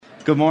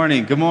Good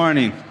morning. Good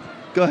morning.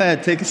 Go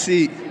ahead, take a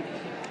seat.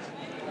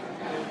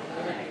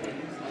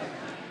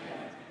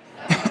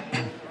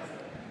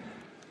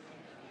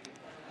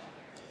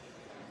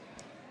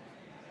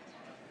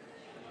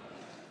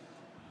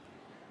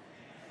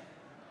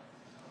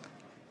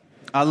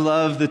 I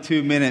love the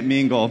 2-minute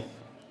mingle.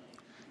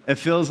 It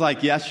feels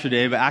like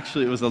yesterday, but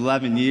actually it was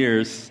 11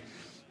 years.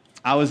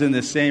 I was in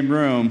the same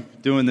room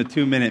doing the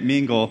 2-minute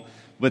mingle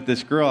with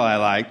this girl I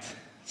liked.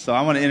 So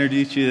I want to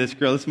introduce you to this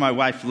girl. This is my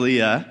wife,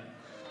 Leah.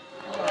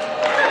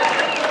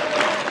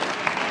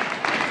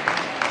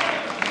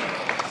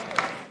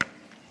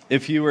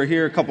 If you were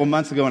here a couple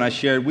months ago when I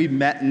shared, we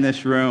met in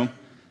this room.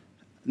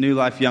 New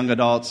Life Young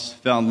Adults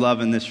fell in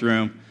love in this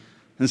room.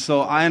 And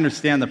so I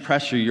understand the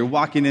pressure. You're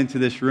walking into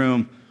this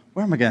room.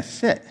 Where am I going to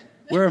sit?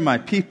 Where are my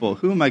people?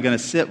 Who am I going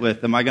to sit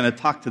with? Am I going to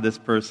talk to this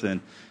person?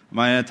 Am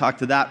I going to talk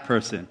to that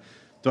person?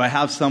 Do I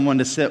have someone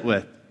to sit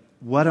with?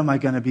 What am I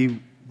going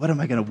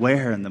to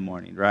wear in the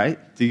morning, right?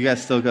 Do you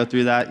guys still go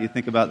through that? You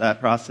think about that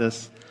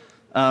process?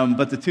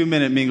 But the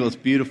 2-minute mingle is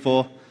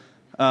beautiful.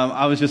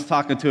 I was just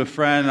talking to a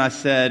friend, and I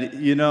said,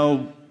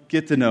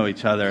 get to know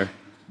each other.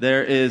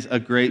 There is a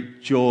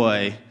great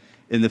joy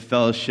in the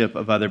fellowship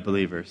of other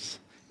believers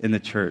in the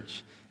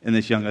church, in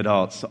this young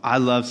adults. So I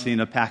love seeing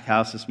a packed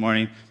house this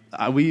morning.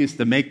 We used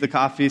to make the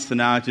coffee, so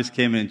now I just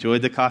came and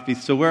enjoyed the coffee.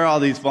 So where are all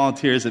these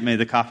volunteers that made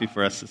the coffee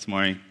for us this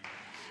morning?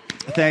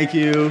 Thank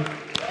you.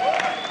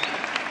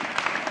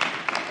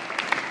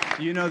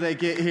 They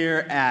get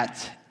here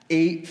at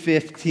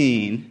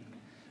 8:15,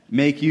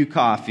 make you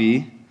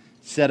coffee,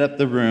 set up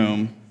the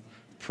room,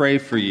 pray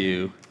for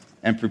you,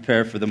 and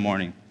prepare for the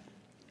morning.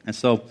 And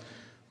so,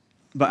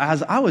 but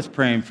as I was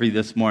praying for you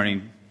this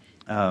morning,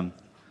 a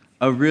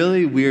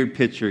really weird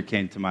picture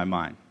came to my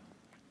mind.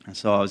 And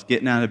so I was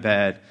getting out of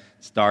bed,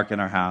 it's dark in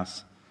our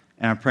house,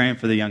 and I'm praying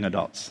for the young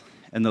adults.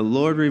 And the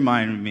Lord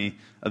reminded me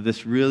of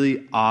this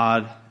really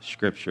odd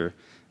scripture.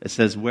 It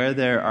says, where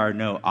there are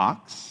no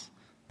ox,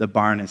 the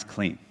barn is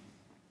clean.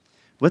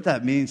 What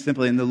that means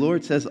simply, and the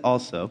Lord says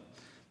also,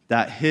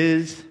 that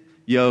his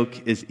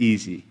yoke is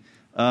easy.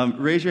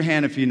 Raise your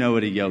hand if you know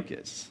what a yoke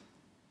is.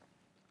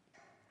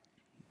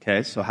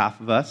 Okay, so half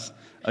of us.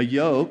 A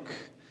yoke,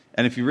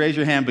 and if you raise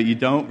your hand but you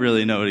don't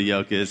really know what a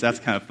yoke is, that's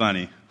kind of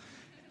funny.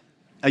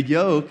 A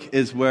yoke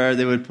is where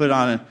they would put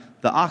on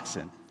the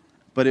oxen,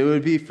 but it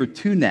would be for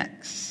 2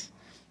 necks.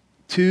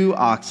 2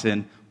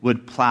 oxen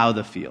would plow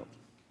the field.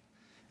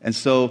 And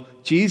so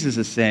Jesus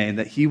is saying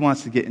that he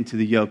wants to get into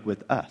the yoke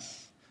with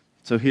us.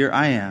 So here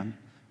I am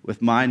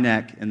with my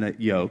neck in the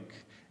yoke,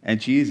 and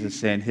Jesus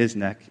saying his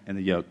neck in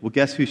the yoke. Well,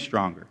 guess who's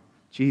stronger?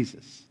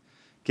 Jesus.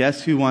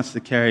 Guess who wants to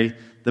carry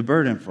the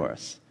burden for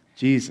us?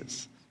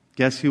 Jesus.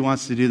 Guess who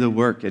wants to do the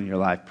work in your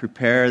life?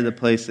 Prepare the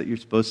place that you're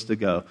supposed to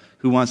go.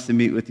 Who wants to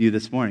meet with you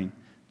this morning?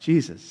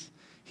 Jesus.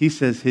 He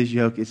says his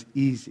yoke is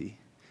easy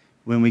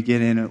when we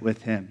get in it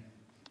with him.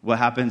 What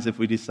happens if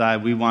we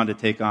decide we want to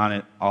take on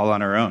it all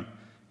on our own?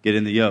 Get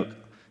in the yoke.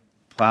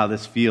 Plow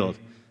this field.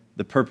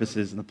 The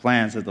purposes and the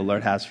plans that the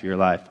Lord has for your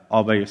life.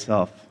 All by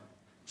yourself.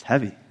 It's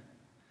heavy.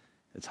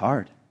 It's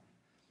hard.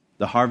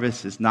 The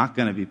harvest is not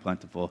going to be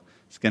plentiful.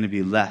 It's going to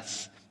be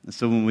less. And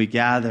so when we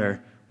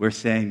gather, we're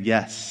saying,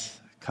 yes,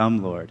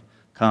 come, Lord,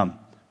 come.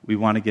 We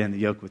want to get in the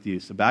yoke with you.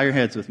 So bow your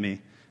heads with me,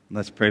 and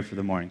let's pray for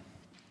the morning.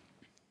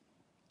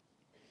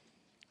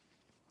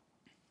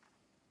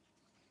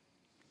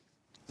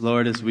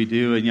 Lord, as we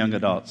do in young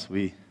adults,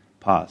 we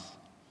pause.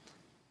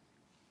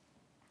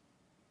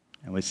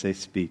 And we say,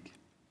 speak.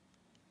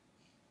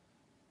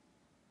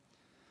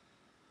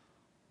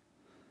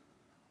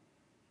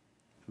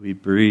 We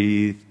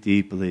breathe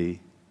deeply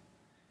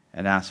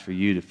and ask for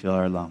you to fill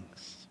our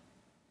lungs.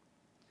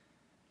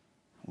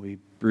 We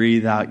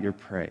breathe out your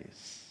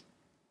praise.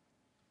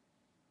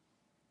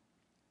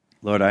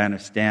 Lord, I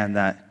understand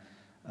that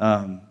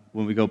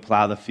when we go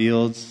plow the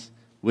fields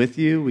with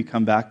you, we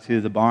come back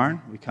to the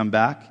barn, we come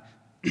back,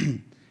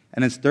 and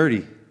it's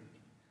dirty.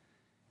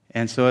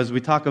 And so as we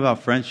talk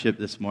about friendship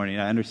this morning,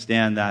 I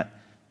understand that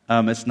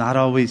it's not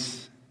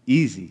always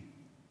easy.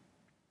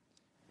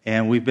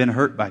 And we've been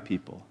hurt by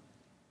people.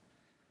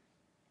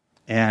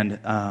 And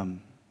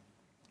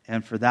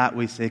for that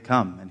we say,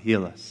 come and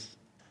heal us.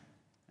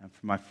 And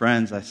for my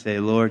friends, I say,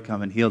 Lord,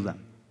 come and heal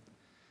them.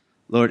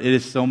 Lord, it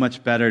is so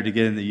much better to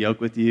get in the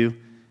yoke with you.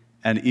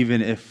 And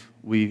even if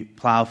we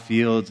plow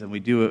fields and we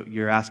do what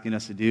you're asking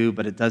us to do,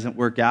 but it doesn't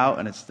work out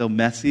and it's still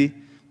messy,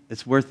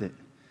 it's worth it.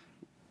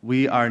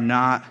 We are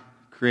not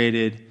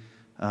created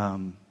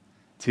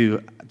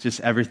to just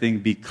everything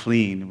be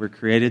clean. We're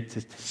created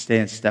to stay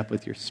in step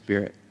with your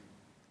Spirit.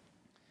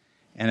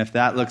 And if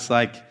that looks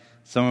like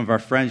some of our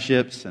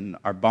friendships and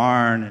our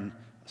barn and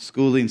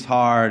schooling's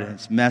hard and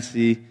it's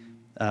messy,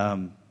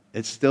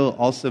 it still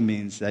also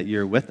means that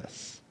you're with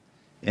us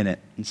in it.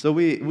 And so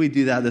we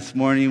do that this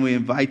morning. We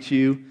invite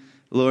you,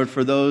 Lord,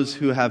 for those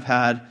who have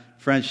had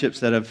friendships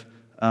that have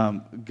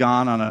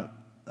gone on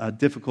a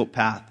difficult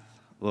path,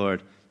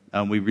 Lord,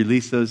 we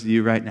release those to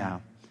you right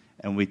now.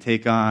 And we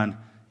take on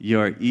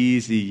your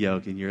easy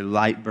yoke and your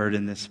light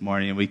burden this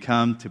morning. And we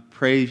come to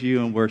praise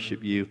you and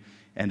worship you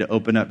and to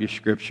open up your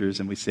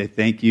scriptures. And we say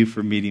thank you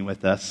for meeting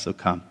with us. So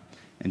come.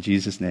 In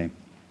Jesus' name,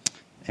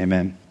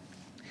 amen.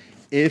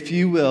 If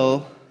you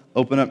will,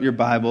 open up your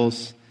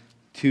Bibles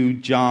to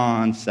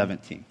John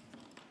 17.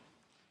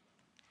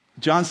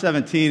 John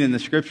 17 in the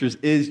scriptures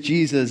is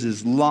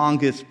Jesus'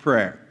 longest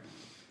prayer.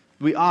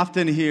 We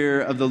often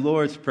hear of the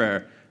Lord's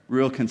Prayer,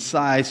 real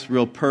concise,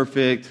 real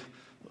perfect,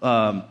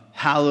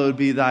 hallowed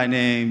be thy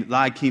name,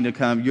 thy kingdom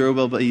come, your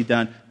will be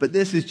done. But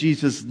this is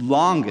Jesus'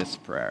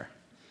 longest prayer.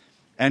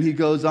 And he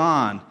goes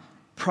on,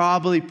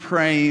 probably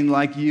praying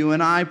like you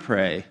and I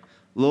pray,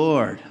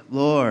 Lord,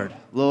 Lord,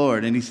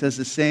 Lord. And he says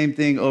the same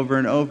thing over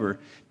and over.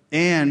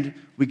 And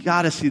we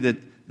got to see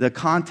the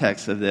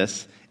context of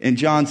this. In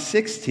John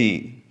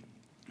 16,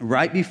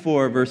 right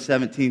before verse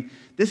 17,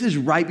 this is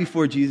right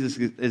before Jesus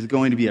is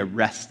going to be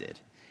arrested.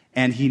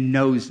 And he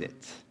knows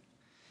it.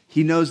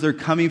 He knows they're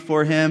coming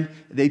for him.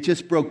 They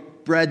just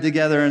broke bread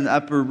together in the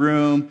upper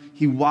room.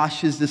 He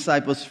washed his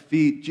disciples'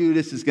 feet.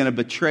 Judas is going to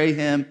betray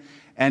him.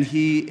 And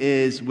he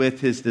is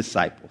with his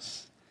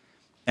disciples.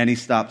 And he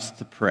stops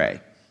to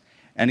pray.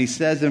 And he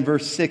says in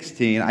verse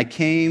 16, I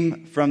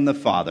came from the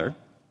Father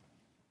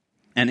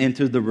and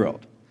entered the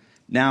world.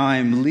 Now I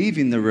am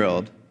leaving the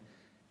world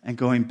and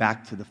going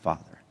back to the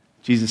Father.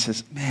 Jesus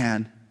says,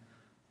 man,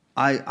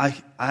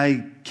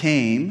 I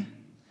came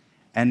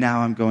and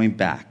now I'm going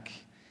back.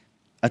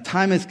 A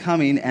time is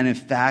coming, and in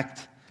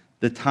fact,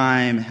 the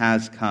time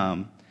has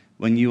come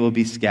when you will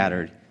be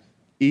scattered,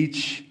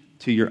 each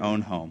to your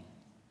own home.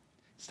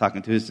 He's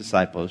talking to his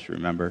disciples,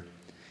 remember.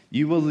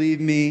 You will leave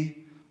me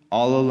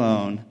all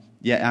alone,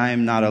 yet I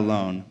am not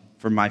alone,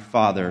 for my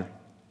Father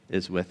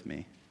is with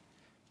me.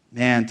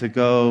 Man, to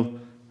go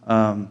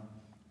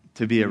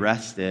to be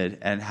arrested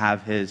and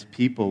have his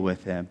people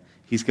with him,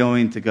 he's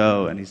going to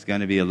go and he's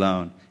going to be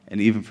alone. And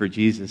even for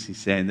Jesus, he's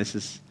saying, this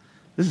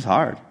is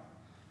hard.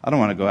 I don't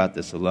want to go out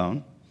this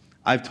alone.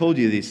 I've told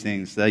you these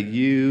things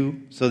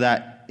so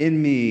that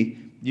in me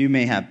you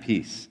may have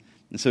peace.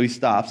 And so he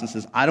stops and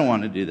says, I don't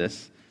want to do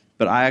this,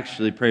 but I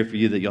actually pray for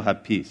you that you'll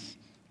have peace.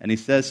 And he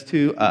says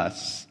to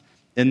us,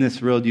 in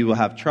this world you will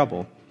have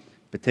trouble,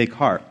 but take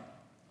heart,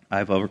 I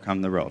have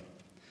overcome the world.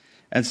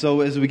 And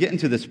so as we get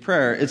into this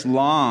prayer, it's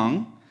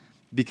long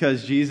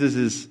because Jesus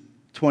is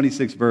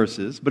 26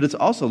 verses, but it's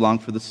also long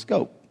for the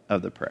scope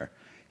of the prayer.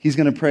 He's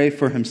going to pray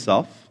for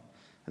himself,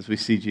 as we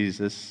see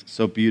Jesus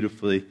so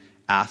beautifully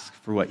ask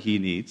for what he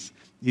needs.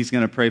 He's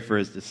going to pray for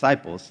his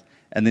disciples,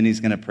 and then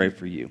he's going to pray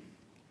for you.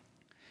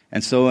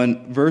 And so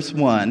in verse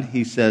 1,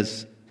 he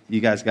says,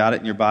 you guys got it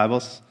in your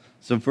Bibles?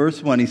 So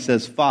verse 1, he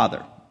says,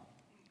 Father,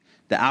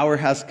 the hour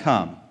has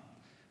come.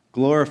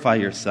 Glorify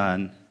your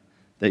Son,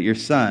 that your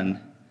Son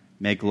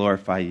may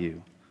glorify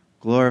you.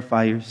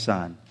 Glorify your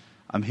Son.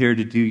 I'm here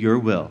to do your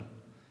will.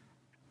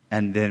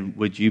 And then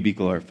would you be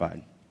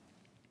glorified?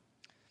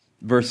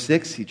 Verse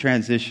 6, he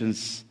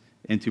transitions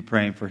into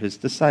praying for his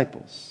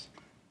disciples.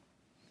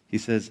 He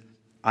says,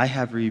 I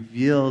have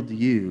revealed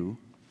you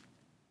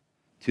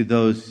to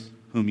those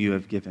whom you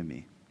have given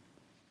me.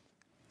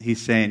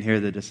 He's saying here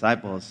the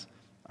disciples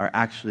are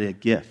actually a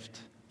gift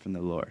from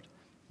the Lord.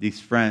 These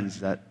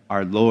friends that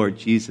our Lord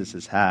Jesus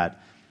has had,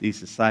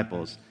 these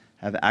disciples,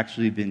 have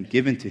actually been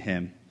given to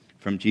him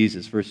from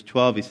Jesus. Verse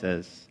 12, he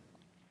says,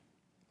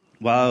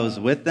 while I was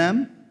with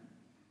them,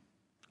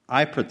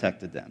 I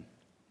protected them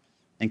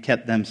and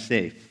kept them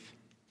safe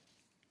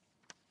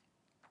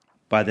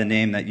by the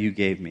name that you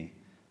gave me.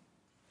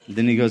 And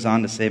then he goes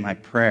on to say, my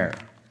prayer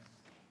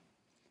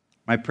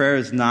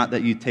is not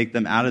that you take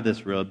them out of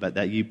this world, but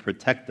that you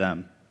protect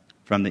them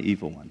from the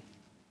evil one.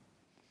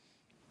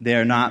 They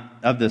are not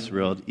of this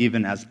world,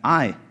 even as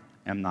I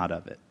am not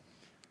of it.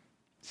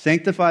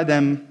 Sanctify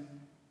them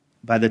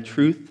by the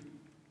truth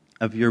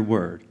of your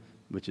word,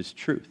 which is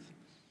truth.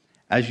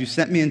 As you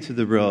sent me into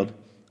the world,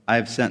 I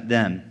have sent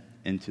them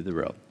into the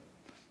world.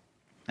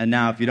 And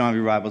now, if you don't have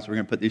your Bibles, we're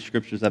going to put these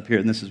scriptures up here,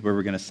 and this is where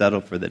we're going to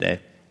settle for the day.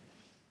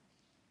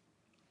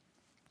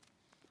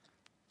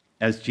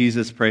 As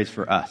Jesus prays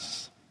for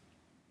us.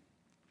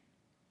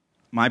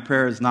 My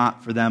prayer is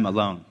not for them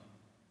alone.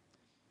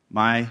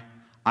 I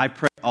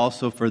pray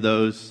also for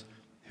those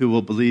who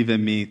will believe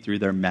in me through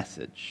their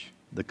message,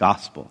 the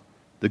gospel,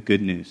 the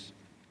good news,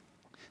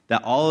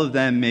 that all of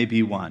them may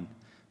be one.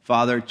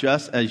 Father,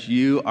 just as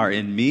you are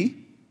in me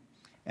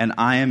and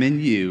I am in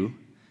you,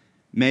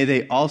 may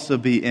they also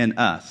be in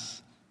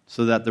us,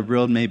 so that the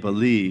world may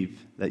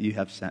believe that you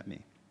have sent me.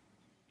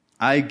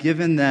 I have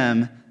given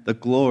them the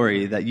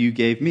glory that you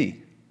gave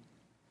me.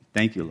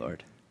 Thank you,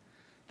 Lord.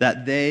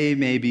 That they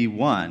may be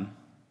one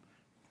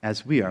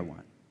as we are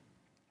one.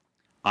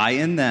 I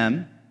in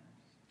them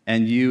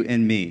and you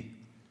in me,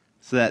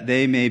 so that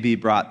they may be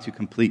brought to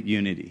complete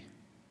unity.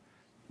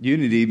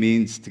 Unity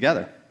means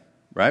together,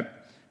 right?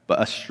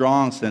 But a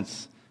strong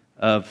sense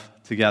of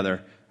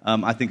together.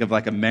 I think of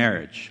like a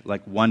marriage,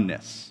 like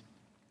oneness,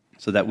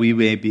 so that we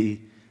may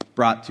be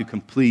brought to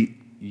complete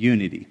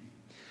unity.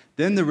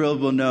 Then the world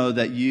will know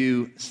that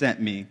you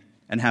sent me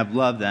and have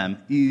loved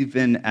them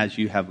even as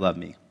you have loved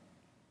me.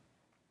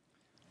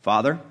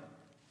 Father,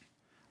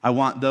 I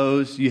want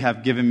those you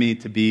have given me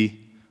to be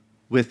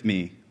with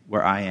me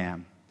where I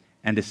am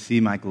and to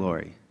see my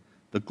glory,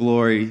 the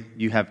glory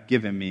you have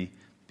given me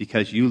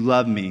because you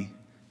loved me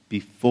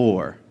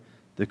before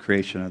the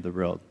creation of the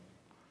world.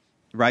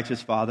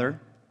 Righteous Father,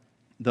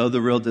 though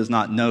the world does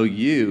not know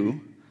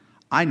you,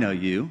 I know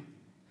you,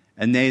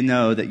 and they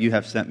know that you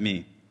have sent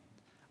me.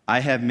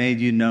 I have made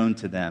you known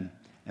to them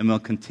and will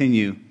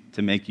continue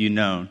to make you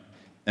known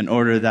in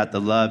order that the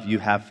love you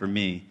have for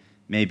me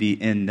may be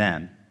in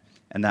them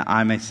and that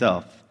I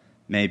myself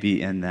may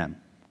be in them.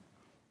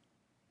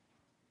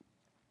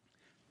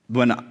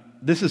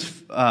 This is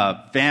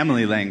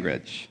family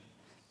language.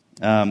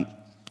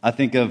 I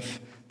think of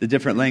the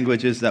different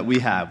languages that we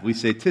have. We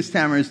say, tis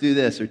tammers do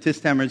this, or tis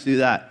tammers do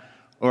that.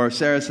 Or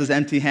Sarah says,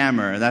 empty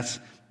hammer.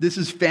 This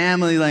is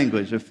family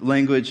language, a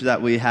language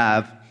that we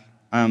have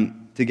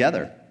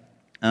together.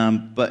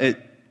 But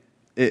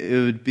it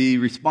would be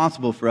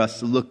responsible for us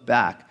to look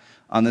back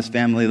on this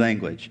family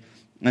language.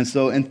 And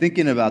so in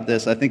thinking about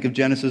this, I think of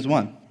Genesis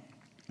 1.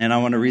 And I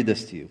want to read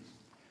this to you.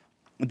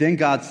 Then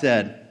God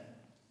said,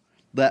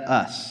 let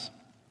us.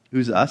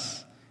 Who's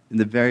us? In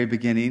the very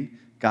beginning,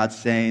 God's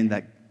saying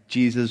that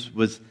Jesus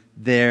was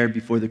there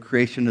before the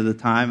creation of the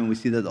time, and we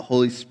see that the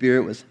Holy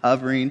Spirit was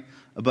hovering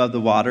above the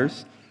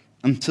waters.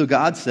 And so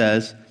God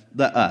says,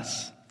 let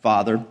us,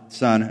 Father,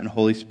 Son, and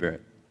Holy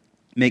Spirit,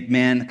 make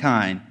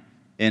mankind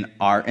in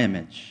our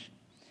image,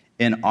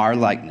 in our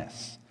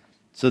likeness,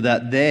 so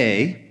that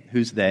they,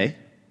 who's they?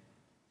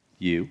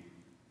 You,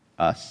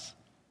 us,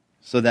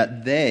 so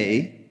that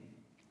they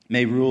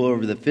may rule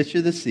over the fish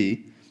of the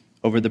sea,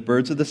 over the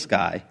birds of the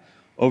sky,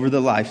 over the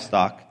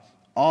livestock,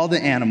 all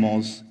the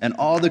animals, and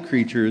all the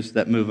creatures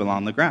that move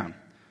along the ground.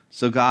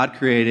 So God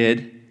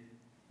created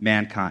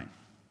mankind.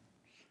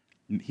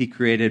 He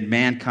created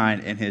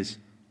mankind in his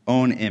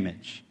own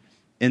image.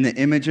 In the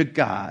image of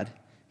God,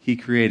 he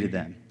created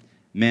them.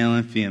 Male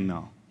and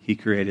female, he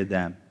created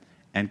them.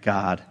 And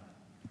God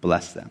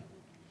blessed them.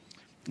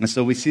 And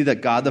so we see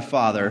that God the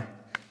Father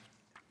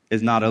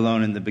is not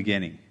alone in the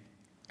beginning.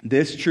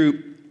 This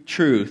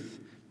truth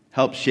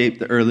helped shape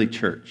the early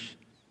church.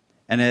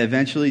 And it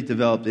eventually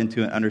developed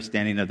into an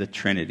understanding of the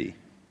Trinity.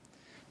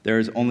 There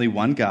is only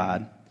one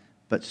God,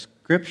 but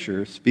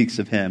Scripture speaks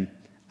of him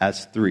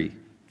as three: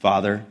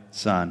 Father,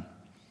 Son,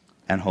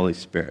 and Holy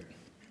Spirit.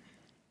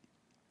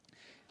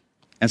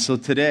 And so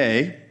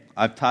today,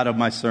 I've titled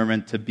my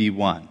sermon, To Be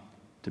One.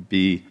 To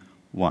Be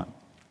One.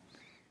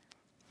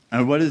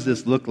 And what does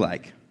this look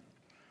like?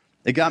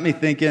 It got me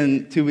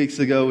thinking. 2 weeks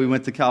ago, we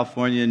went to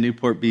California,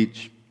 Newport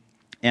Beach,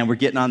 and we're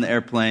getting on the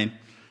airplane,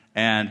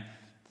 and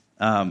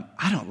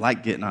I don't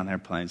like getting on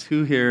airplanes.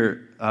 Who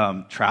here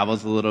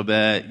travels a little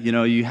bit? You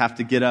know, you have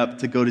to get up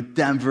to go to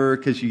Denver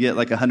because you get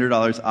like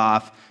 $100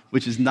 off,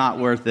 which is not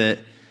worth it.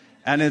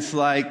 And it's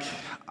like,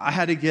 I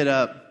had to get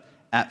up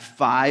at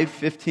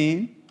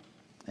 5:15,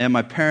 and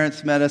my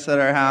parents met us at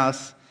our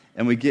house,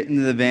 and we get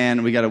into the van,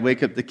 and we got to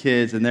wake up the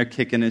kids, and they're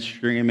kicking and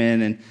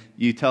screaming, and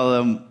you tell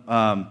them,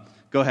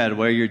 go ahead,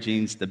 wear your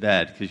jeans to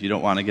bed because you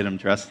don't want to get them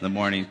dressed in the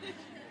morning.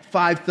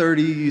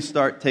 5:30, you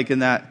start taking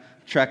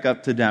that trek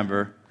up to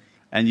Denver.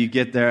 And you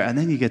get there, and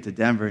then you get to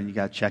Denver, and you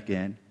got to check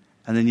in.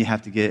 And then you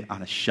have to get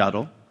on a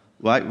shuttle.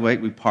 Wait,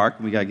 we park,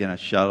 and we got to get on a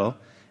shuttle.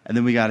 And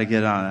then we got to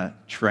get on a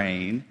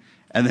train.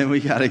 And then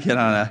we got to get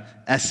on an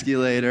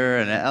escalator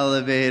and an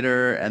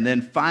elevator. And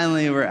then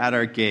finally we're at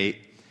our gate,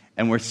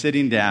 and we're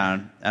sitting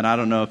down. And I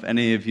don't know if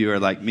any of you are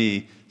like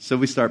me, so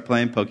we start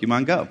playing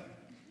Pokemon Go.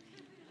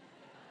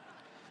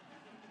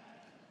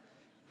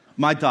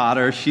 My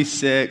daughter, she's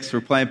 6.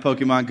 We're playing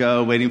Pokemon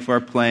Go, waiting for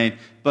our plane.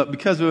 But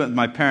because we went with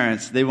my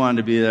parents, they wanted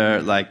to be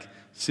there like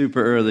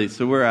super early.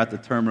 So we're at the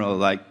terminal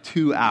like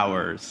 2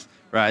 hours,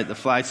 right? The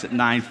flight's at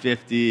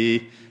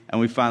 9:50, and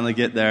we finally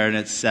get there, and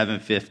it's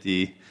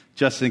 7:50,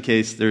 just in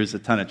case there's a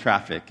ton of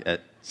traffic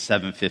at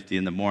 7:50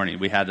 in the morning.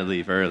 We had to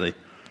leave early.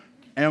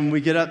 And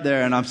we get up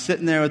there, and I'm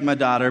sitting there with my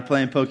daughter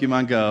playing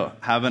Pokemon Go,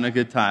 having a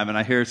good time, and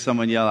I hear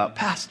someone yell out,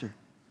 Pastor,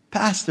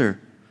 Pastor.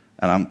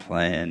 And I'm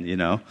playing, you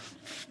know.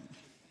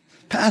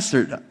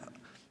 Pastor.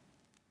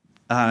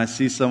 I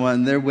see someone,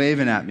 and they're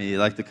waving at me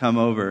like to come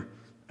over.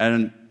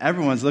 And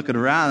everyone's looking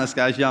around. This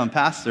guy's yelling,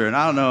 Pastor. And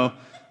I don't know,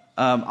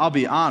 I'll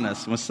be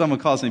honest. When someone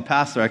calls me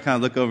Pastor, I kind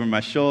of look over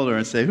my shoulder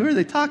and say, who are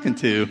they talking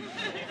to?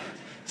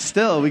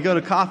 Still, we go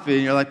to coffee,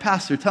 and you're like,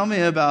 Pastor, tell me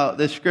about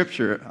this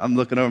scripture. I'm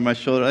looking over my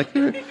shoulder like,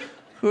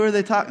 who are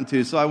they talking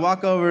to? So I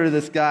walk over to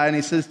this guy, and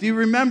he says, do you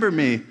remember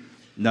me?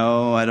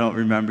 No, I don't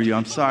remember you.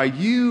 I'm sorry.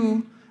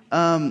 You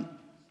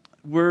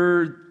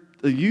were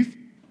a youth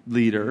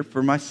leader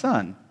for my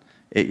son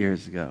 8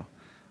 years ago.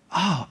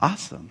 Oh,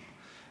 awesome.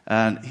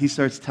 And he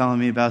starts telling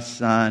me about his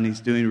son.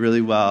 He's doing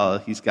really well.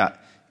 He's got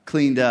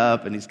cleaned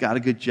up, and he's got a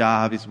good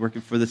job. He's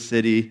working for the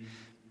city.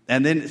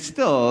 And then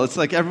still, it's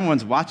like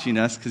everyone's watching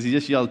us because he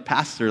just yelled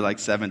Pastor like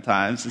 7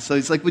 times. And so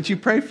he's like, would you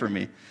pray for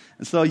me?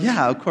 And so,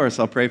 yeah, of course,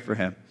 I'll pray for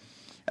him.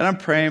 And I'm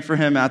praying for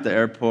him at the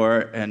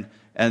airport and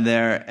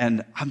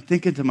I'm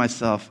thinking to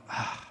myself,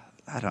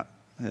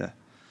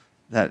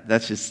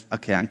 that's just,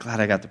 okay, I'm glad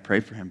I got to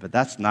pray for him, but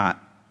that's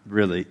not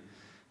really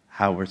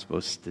how we're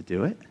supposed to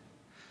do it.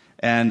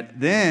 And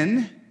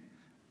then,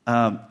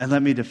 and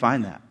let me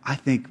define that. I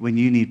think when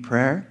you need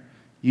prayer,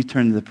 you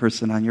turn to the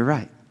person on your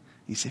right.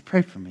 You say,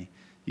 pray for me.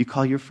 You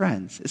call your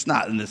friends. It's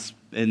not in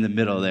the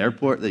middle of the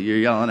airport that you're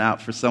yelling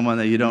out for someone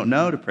that you don't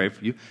know to pray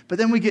for you. But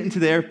then we get into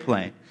the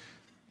airplane.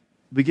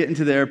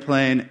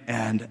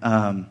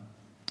 And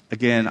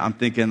again, I'm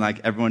thinking like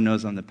everyone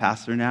knows I'm the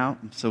pastor now.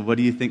 So what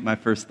do you think my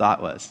first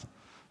thought was?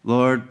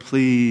 Lord,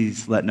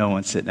 please let no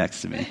one sit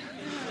next to me.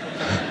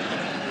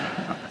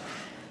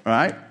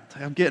 Right?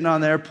 I'm getting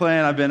on the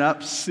airplane. I've been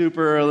up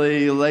super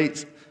early,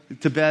 late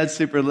to bed,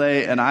 super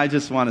late, and I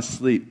just want to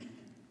sleep.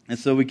 And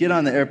so we get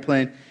on the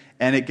airplane,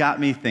 and it got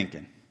me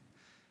thinking.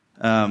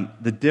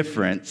 The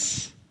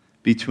difference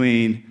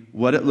between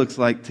what it looks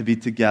like to be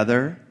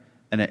together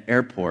in an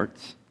airport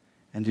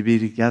and to be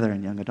together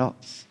in young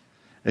adults.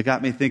 It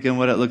got me thinking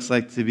what it looks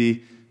like to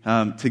be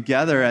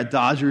together at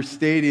Dodger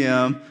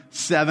Stadium,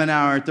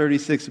 7-hour,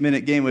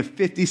 36-minute game with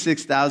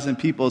 56,000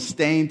 people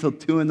staying till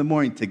 2 in the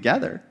morning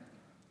together,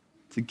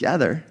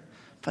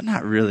 but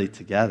not really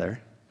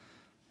together,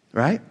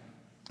 right?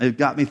 It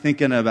got me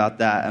thinking about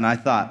that, and I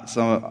thought,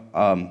 so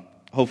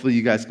hopefully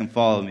you guys can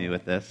follow me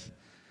with this,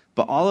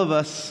 but all of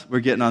us were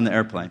getting on the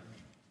airplane.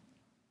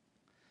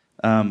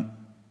 Fine.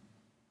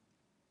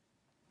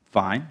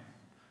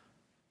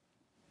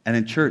 And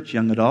in church,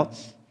 young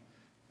adults,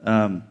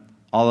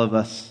 all of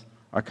us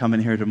are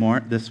coming here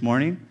this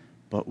morning,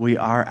 but we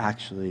are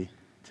actually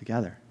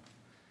together.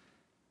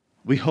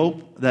 We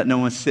hope that no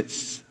one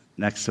sits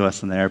next to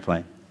us on the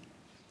airplane.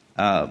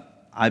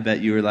 I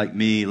bet you were like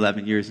me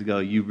 11 years ago.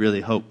 You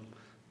really hope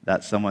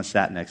that someone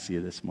sat next to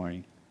you this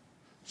morning.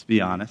 Let's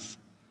be honest.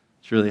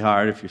 It's really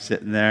hard if you're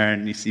sitting there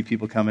and you see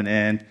people coming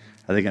in.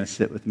 Are they going to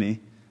sit with me?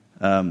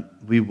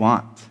 We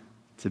want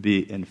to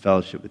be in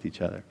fellowship with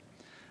each other.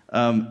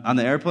 On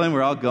the airplane,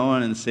 we're all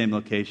going in the same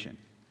location.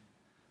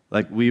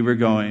 Like we were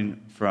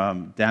going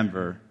from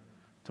Denver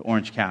to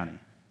Orange County.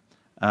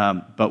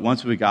 But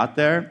once we got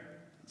there,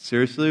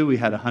 seriously, we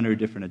had 100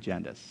 different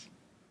agendas,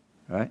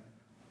 right?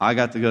 I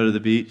got to go to the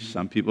beach.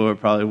 Some people were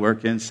probably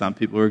working. Some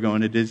people were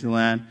going to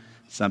Disneyland.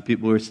 Some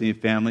people were seeing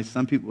family.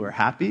 Some people were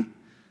happy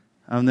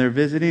they were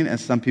visiting, and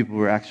some people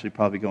were actually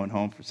probably going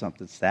home for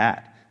something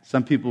sad.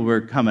 Some people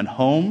were coming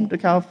home to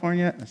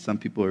California, and some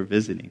people were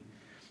visiting.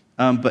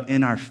 But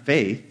in our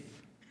faith,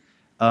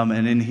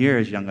 and in here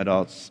as young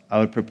adults, I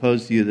would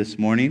propose to you this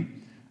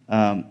morning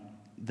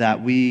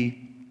that we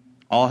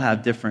all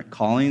have different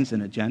callings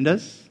and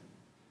agendas,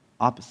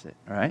 opposite,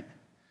 all right?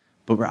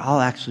 But we're all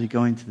actually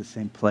going to the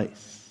same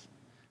place.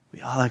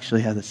 We all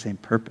actually have the same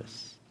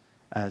purpose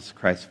as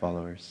Christ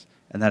followers,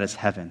 and that is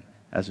heaven,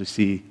 as we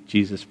see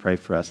Jesus pray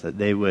for us, that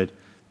they would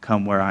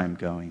come where I am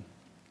going.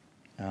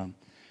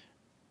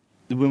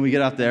 When we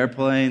get off the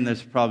airplane,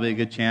 there's probably a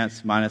good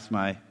chance, minus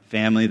my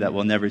family, that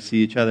we'll never see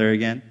each other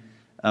again.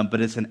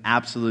 But it's an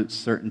absolute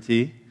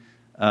certainty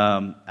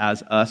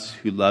as us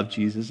who love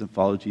Jesus and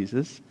follow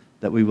Jesus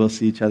that we will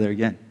see each other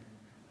again,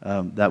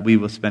 that we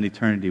will spend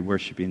eternity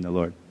worshiping the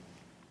Lord.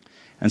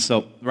 And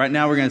so right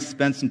now we're going to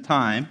spend some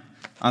time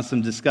on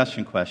some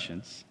discussion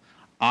questions.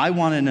 I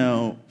want to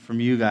know from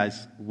you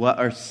guys, what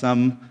are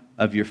some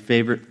of your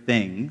favorite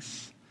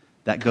things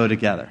that go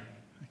together?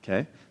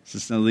 Okay? So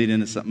this is going to lead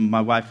into something.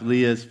 My wife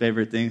Leah's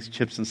favorite things,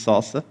 chips and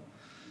salsa.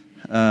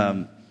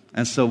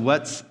 And so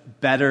what's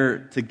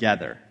better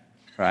together,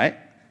 right?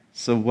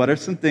 So what are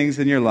some things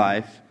in your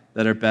life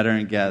that are better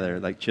together,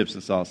 like chips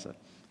and salsa?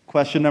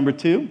 Question number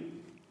 2.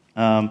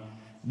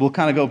 We'll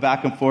kind of go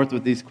back and forth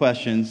with these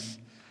questions.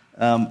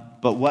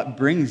 But what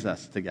brings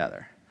us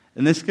together?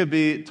 And this could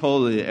be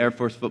totally an Air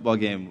Force football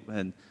game,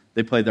 and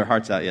they played their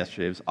hearts out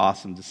yesterday. It was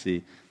awesome to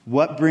see.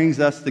 What brings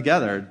us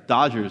together?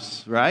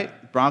 Dodgers, right?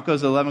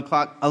 Broncos, 11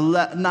 o'clock.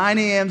 9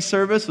 a.m.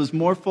 service was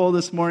more full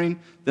this morning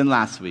than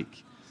last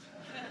week.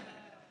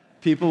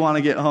 People want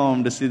to get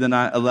home to see the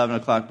 11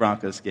 o'clock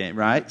Broncos game,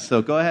 right?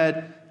 So go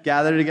ahead,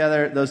 gather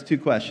together those 2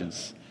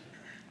 questions.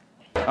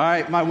 All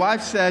right, my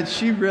wife said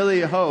she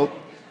really hoped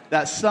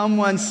that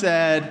someone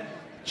said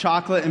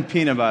chocolate and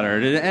peanut butter.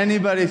 Did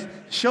anybody?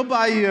 She'll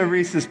buy you a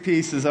Reese's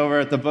Pieces over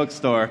at the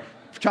bookstore.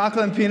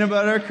 Chocolate and peanut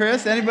butter,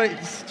 Chris? Anybody?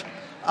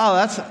 Oh,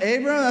 that's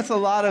Abram. That's a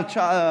lot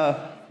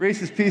of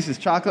Reese's Pieces,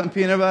 chocolate and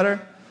peanut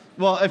butter.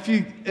 Well, if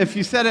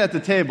you said it at the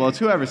table, it's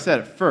whoever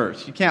said it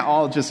first. You can't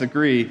all just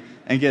agree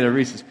and get a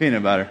Reese's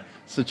peanut butter.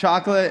 So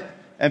chocolate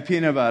and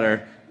peanut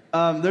butter.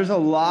 There's a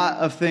lot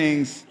of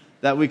things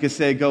that we could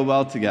say go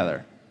well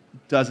together.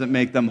 Doesn't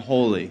make them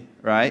holy,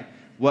 right?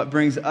 What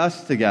brings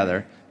us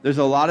together? There's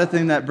a lot of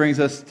things that brings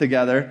us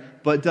together,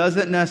 but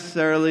doesn't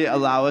necessarily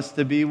allow us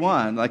to be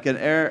one, like an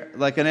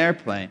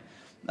airplane.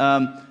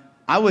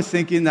 I was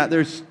thinking that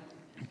there's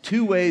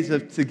 2 ways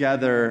of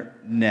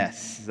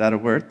togetherness. Is that a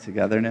word?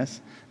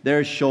 Togetherness.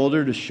 There's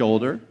shoulder to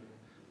shoulder,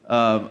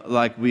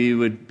 like we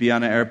would be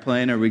on an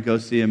airplane or we go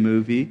see a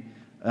movie.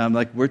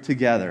 Like we're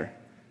together.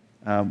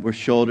 We're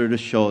shoulder to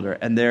shoulder.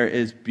 And there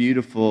is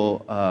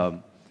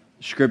beautiful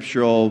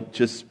scriptural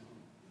just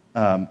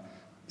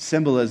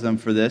symbolism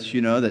for this,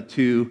 that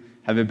 2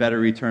 have a better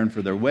return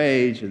for their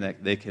wage, and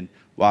that they can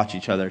watch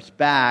each other's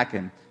back,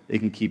 and they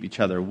can keep each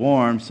other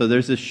warm. So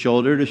there's this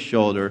shoulder to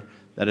shoulder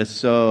that is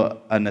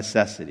so a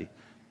necessity.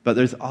 But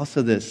there's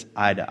also this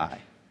eye to eye,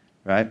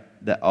 right?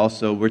 That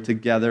also we're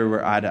together,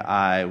 we're eye to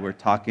eye, we're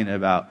talking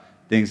about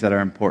things that are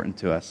important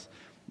to us.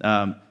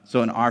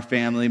 So in our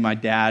family, my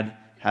dad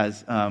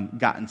has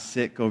gotten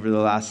sick over the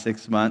last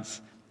 6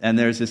 months, and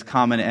there's this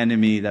common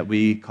enemy that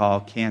we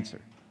call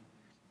cancer.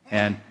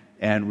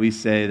 And we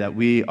say that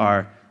we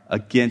are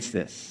against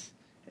this.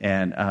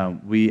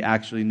 And we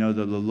actually know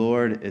that the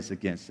Lord is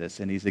against this,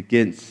 and he's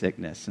against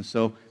sickness. And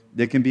so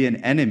there can be an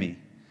enemy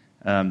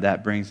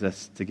that brings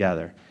us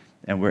together,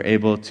 and we're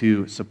able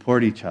to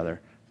support each other.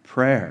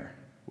 Prayer,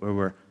 where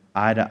we're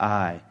eye to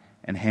eye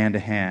and hand to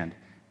hand,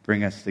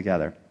 bring us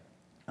together.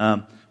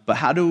 But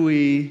how do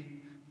we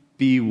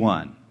be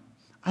one?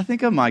 I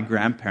think of my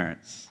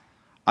grandparents.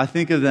 I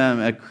think of them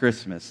at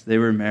Christmas. They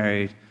were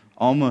married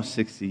almost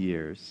 60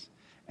 years.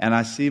 And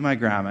I see my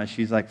grandma.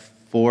 She's like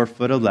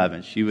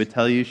 4'11". She would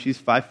tell you she's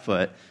 5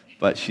 foot,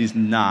 but she's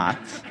not.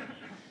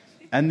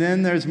 And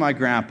then there's my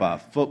grandpa,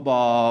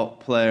 football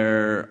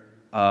player.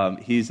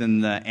 He's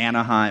in the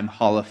Anaheim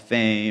Hall of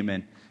Fame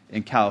and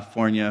in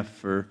California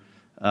for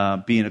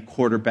being a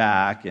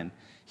quarterback. And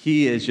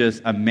he is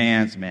just a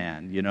man's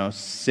man,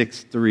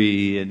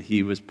 6'3", and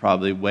he was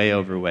probably way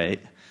overweight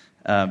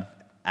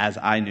as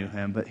I knew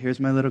him. But here's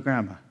my little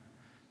grandma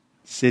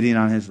sitting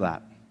on his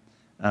lap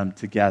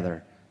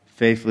together,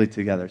 faithfully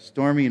together,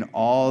 storming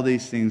all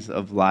these things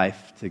of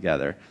life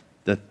together.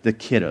 The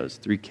kiddos,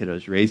 3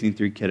 kiddos, raising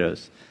 3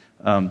 kiddos,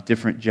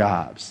 different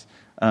jobs,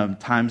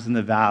 times in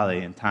the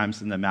valley and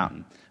times in the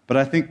mountain. But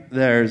I think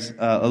there's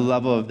a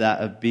level of that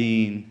of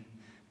being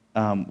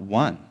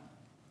one.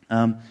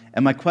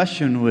 And my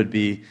question would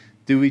be,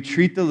 do we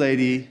treat the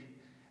lady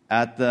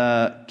at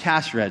the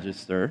cash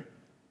register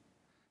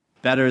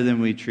better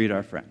than we treat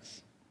our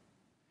friends?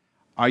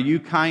 Are you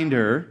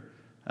kinder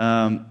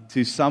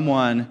to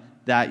someone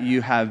that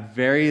you have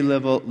very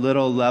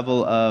little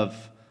level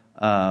of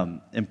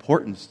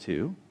importance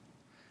to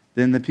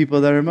than the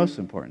people that are most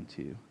important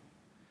to you?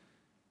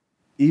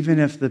 Even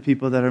if the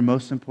people that are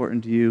most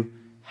important to you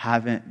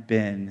haven't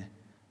been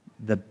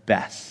the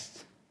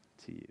best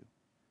to you.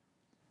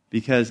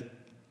 Because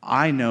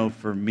I know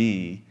for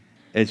me,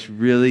 it's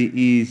really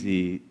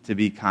easy to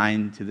be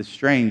kind to the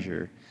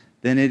stranger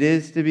than it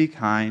is to be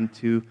kind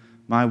to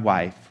my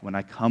wife when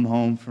I come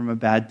home from a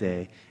bad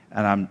day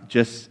and I'm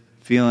just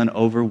feeling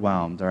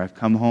overwhelmed, or I've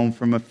come home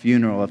from a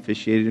funeral,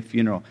 officiated a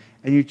funeral,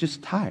 and you're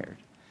just tired.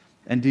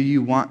 And do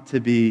you want to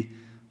be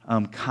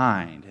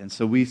kind? And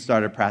so we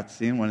started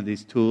practicing one of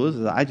these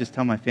tools. I just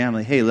tell my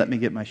family, hey, let me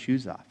get my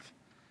shoes off.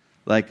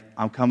 Like,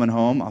 I'm coming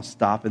home, I'll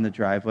stop in the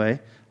driveway,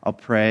 I'll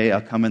pray,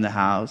 I'll come in the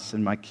house,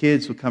 and my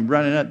kids will come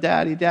running up,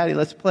 Daddy,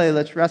 let's play,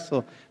 let's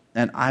wrestle.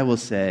 And I will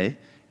say,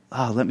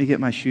 let me get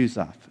my shoes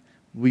off.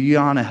 Will you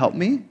want to help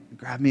me?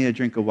 Grab me a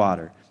drink of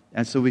water.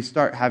 And so we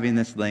start having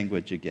this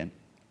language again.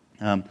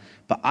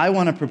 But I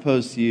want to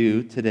propose to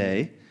you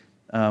today,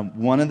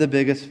 one of the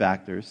biggest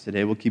factors,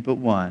 today we'll keep it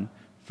one,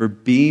 for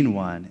being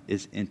one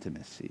is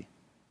intimacy.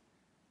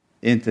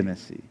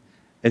 Intimacy.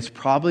 It's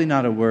probably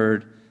not a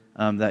word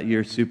that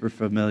you're super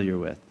familiar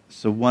with.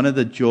 So one of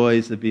the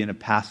joys of being a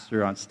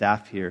pastor on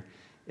staff here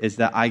is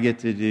that I get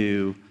to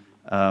do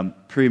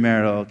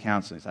premarital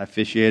counseling. I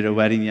officiated a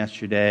wedding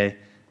yesterday.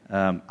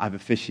 I've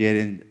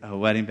officiated a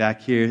wedding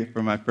back here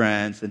for my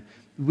friends. And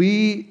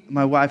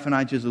my wife and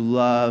I just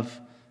love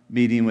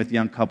meeting with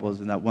young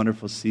couples in that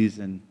wonderful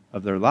season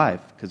of their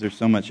life because there's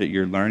so much that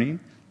you're learning,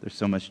 there's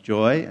so much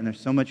joy, and there's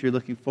so much you're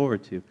looking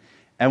forward to.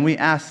 And we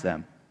ask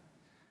them,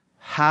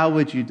 how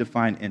would you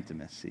define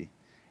intimacy?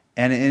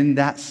 And in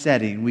that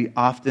setting, we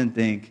often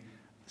think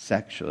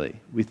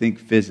sexually, we think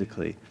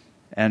physically.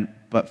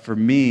 But for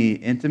me,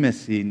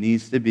 intimacy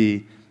needs to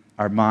be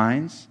our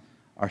minds,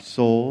 our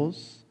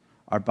souls,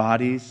 our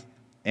bodies,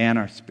 and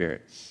our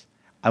spirits.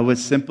 I would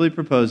simply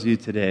propose to you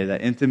today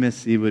that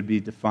intimacy would be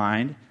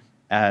defined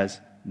as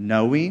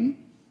knowing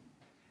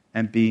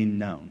and being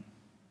known.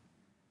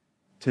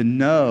 To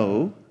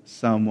know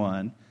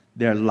someone,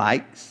 their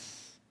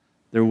likes,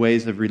 their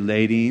ways of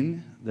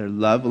relating, their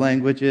love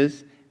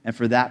languages, and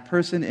for that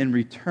person in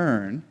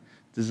return,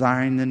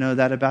 desiring to know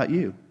that about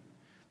you.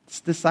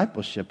 It's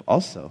discipleship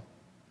also.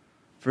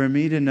 For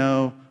me to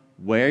know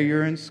where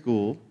you're in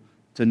school,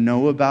 to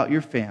know about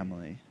your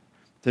family,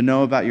 to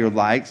know about your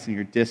likes and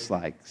your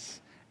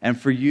dislikes, and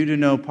for you to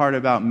know part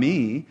about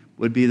me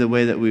would be the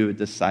way that we would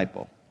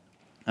disciple.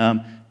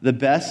 The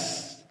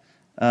best,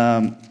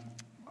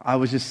 I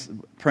was just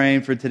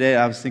praying for today,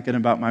 I was thinking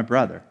about my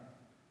brother.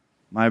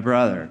 My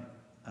brother.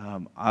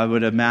 I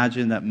would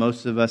imagine that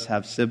most of us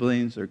have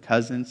siblings or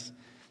cousins,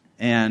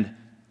 and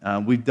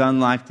we've done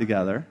life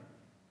together,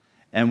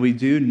 and we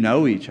do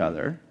know each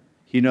other.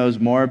 He knows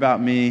more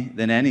about me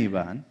than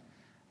anyone,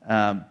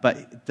 but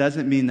it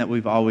doesn't mean that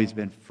we've always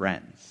been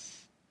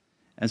friends.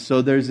 And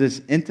so there's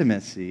this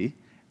intimacy,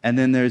 and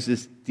then there's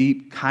this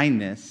deep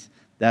kindness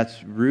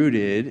that's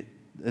rooted,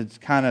 it's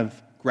kind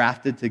of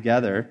grafted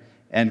together,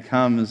 and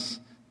comes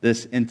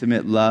this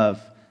intimate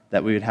love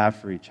that we would have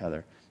for each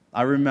other.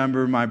 I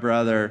remember my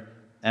brother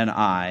and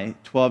I,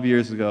 12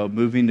 years ago,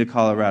 moving to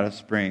Colorado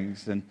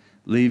Springs and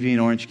leaving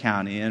Orange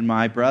County. And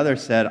my brother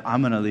said,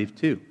 I'm going to leave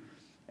too.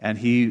 And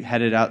he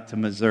headed out to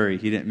Missouri.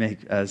 He didn't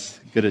make as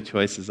good a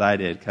choice as I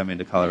did coming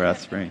to Colorado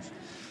Springs.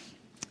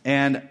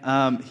 And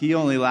he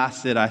only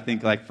lasted, I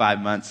think, like 5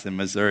 months in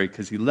Missouri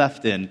because he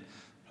left in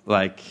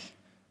like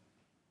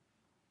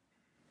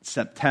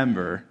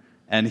September.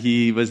 And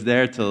he was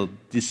there till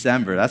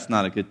December. That's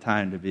not a good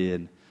time to be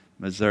in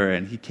Missouri.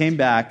 And he came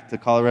back to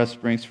Colorado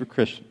Springs for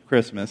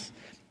Christmas.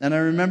 And I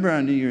remember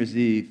on New Year's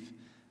Eve,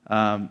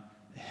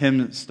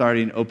 him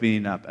starting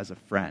opening up as a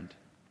friend.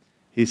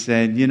 He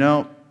said,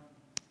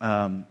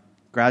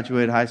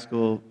 graduated high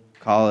school,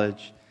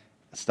 college,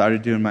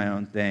 started doing my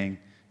own thing,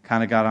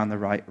 kind of got on the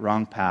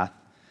wrong path.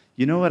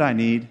 You know what I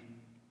need?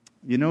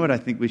 You know what I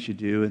think we should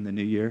do in the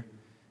new year?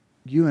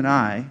 You and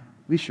I,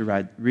 we should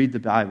read the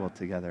Bible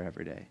together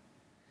every day.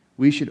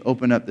 We should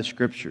open up the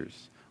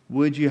scriptures.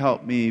 Would you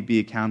help me be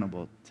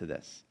accountable to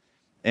this?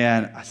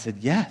 And I said,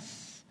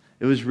 yes.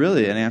 It was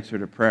really an answer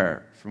to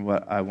prayer from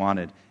what I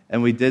wanted.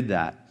 And we did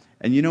that.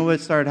 And you know what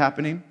started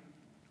happening?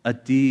 A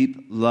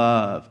deep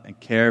love and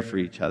care for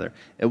each other.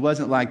 It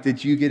wasn't like,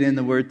 did you get in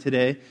the Word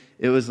today?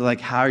 It was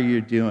like, how are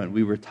you doing?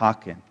 We were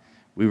talking.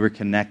 We were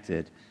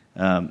connected.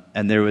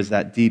 And there was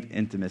that deep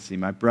intimacy.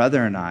 My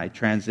brother and I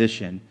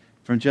transitioned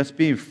from just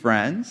being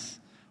friends,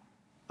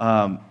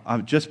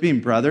 just being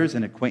brothers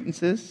and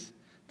acquaintances,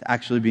 to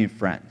actually being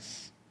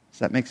friends. Does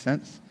that make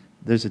sense?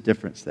 There's a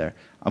difference there.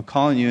 I'm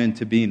calling you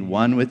into being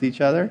one with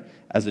each other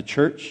as a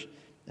church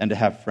and to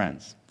have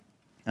friends.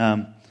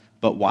 But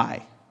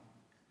why?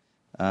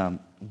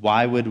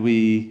 Why would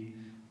we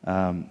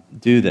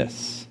do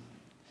this?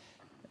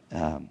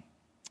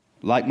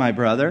 Like my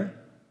brother,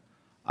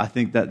 I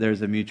think that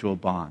there's a mutual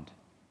bond.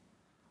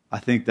 I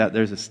think that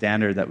there's a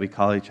standard that we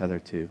call each other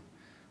to.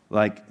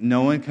 Like,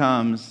 no one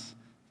comes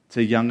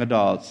to young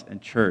adults in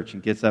church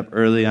and gets up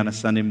early on a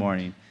Sunday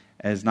morning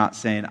and is not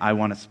saying, I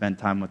want to spend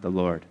time with the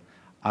Lord.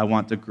 I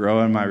want to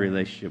grow in my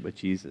relationship with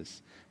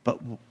Jesus. But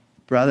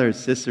brothers,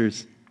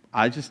 sisters,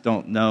 I just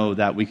don't know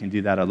that we can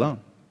do that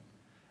alone.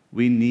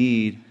 We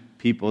need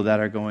people that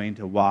are going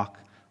to walk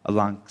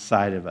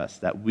alongside of us,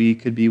 that we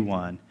could be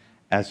one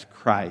as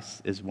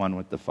Christ is one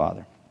with the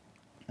Father.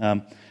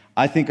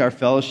 I think our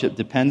fellowship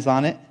depends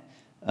on it.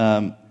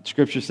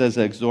 Scripture says,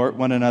 exhort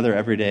one another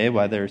every day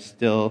while there's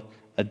still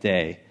a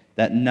day,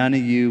 that none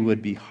of you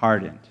would be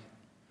hardened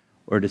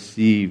or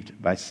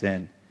deceived by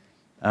sin.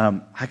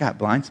 I got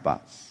blind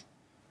spots,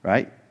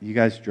 right? You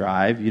guys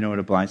drive. You know what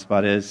a blind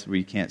spot is, where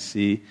you can't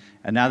see.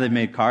 And now they've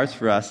made cars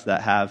for us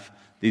that have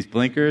these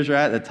blinkers,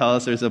 right, that tell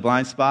us there's a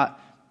blind spot.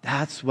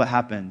 That's what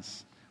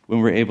happens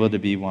when we're able to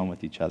be one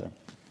with each other.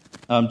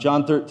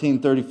 John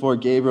 13:34,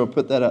 Gabriel,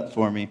 put that up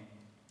for me.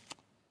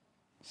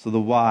 So the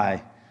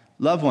why.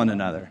 Love one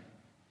another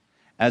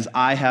as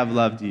I have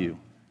loved you.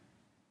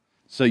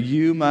 So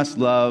you must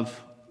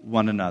love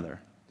one another.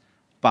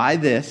 By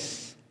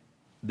this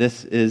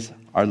is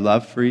our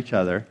love for each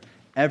other.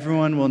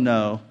 Everyone will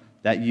know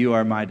that you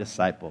are my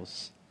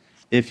disciples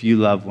if you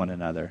love one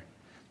another.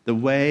 The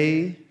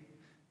way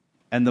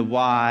and the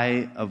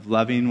why of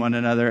loving one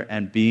another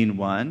and being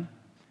one,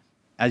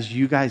 as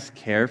you guys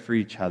care for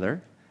each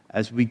other,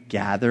 as we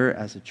gather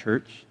as a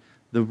church,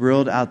 the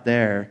world out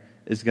there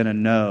is going to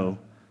know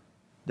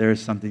there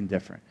is something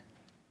different.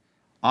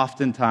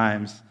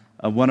 Oftentimes,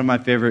 one of my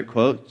favorite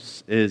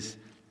quotes is,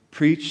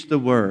 preach the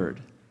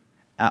word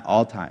at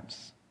all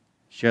times.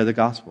 Share the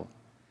gospel.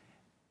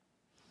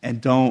 And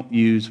don't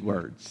use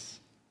words.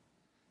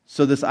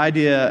 So this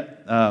idea,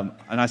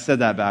 and I said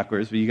that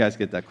backwards, but you guys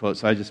get that quote,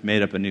 so I just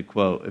made up a new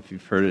quote if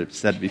you've heard it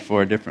said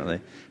before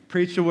differently.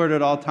 Preach the word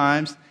at all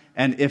times,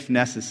 and if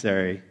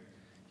necessary,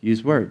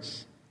 use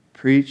words.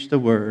 Preach the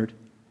word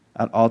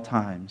at all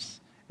times,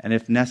 and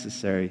if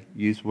necessary,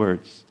 use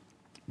words.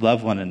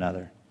 Love one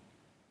another.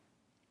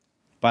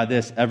 By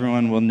this,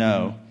 everyone will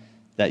know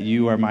that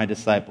you are my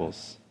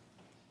disciples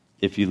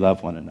if you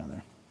love one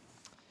another.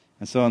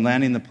 And so in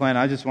landing the plane,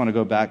 I just want to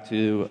go back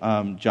to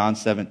John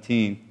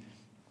 17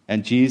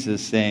 and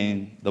Jesus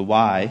saying the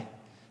why.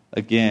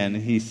 Again,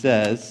 he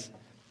says,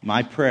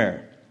 my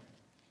prayer,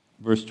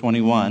 verse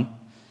 21,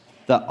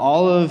 that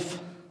all of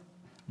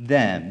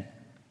them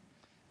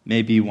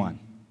may be one.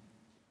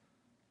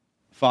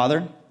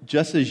 Father,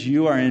 just as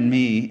you are in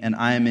me and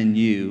I am in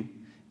you,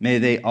 may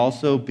they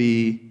also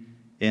be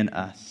in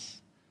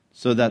us,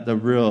 so that the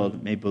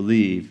world may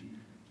believe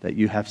that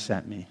you have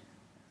sent me.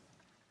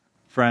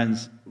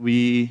 Friends,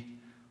 we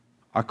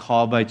are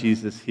called by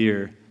Jesus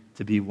here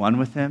to be one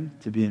with him,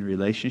 to be in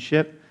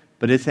relationship,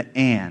 but it's an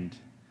and,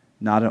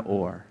 not an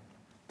or,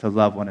 to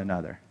love one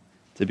another,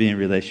 to be in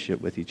relationship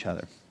with each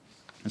other.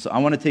 And so I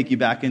want to take you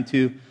back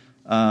into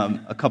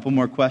a couple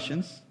more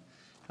questions,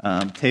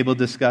 table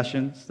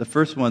discussions. The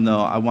first one,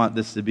 though, I want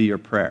this to be your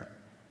prayer.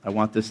 I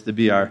want this to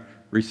be our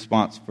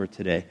response for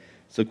today.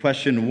 So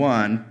question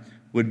one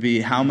would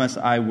be, how must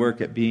I work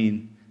at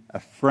being a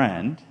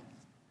friend?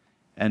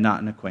 and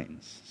not an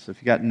acquaintance. So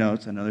if you got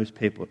notes, I know there's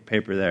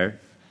paper there.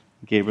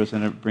 Gabriel's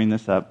going to bring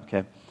this up.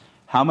 Okay.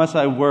 How must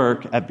I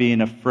work at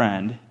being a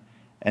friend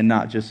and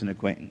not just an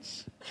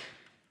acquaintance?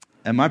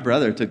 And my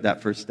brother took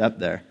that first step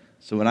there.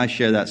 So when I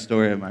share that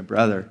story of my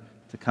brother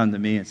to come to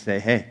me and say,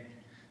 hey,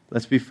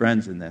 let's be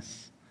friends in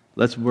this.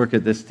 Let's work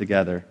at this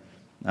together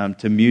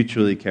to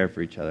mutually care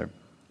for each other.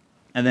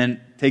 And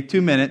then take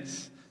 2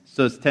 minutes.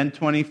 So it's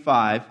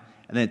 10:25.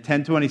 And then at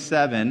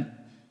 10:27,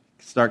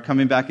 start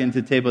coming back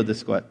into table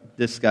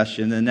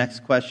discussion. The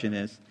next question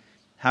is,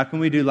 how can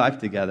we do life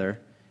together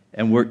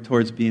and work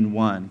towards being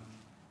one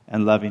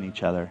and loving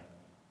each other?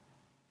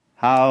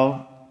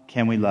 How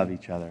can we love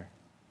each other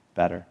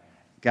better?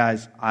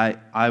 Guys,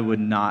 I would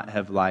not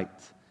have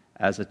liked,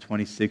 as a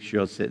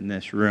 26-year-old sitting in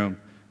this room,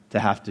 to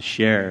have to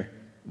share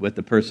with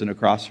the person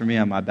across from me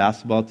on my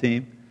basketball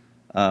team,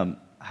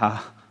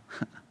 how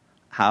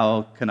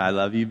can I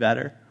love you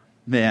better?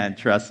 Man,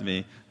 trust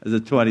me, as a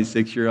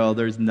 26-year-old,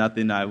 there's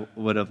nothing I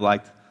would have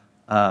liked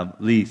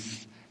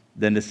least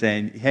than to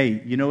say,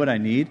 hey, you know what I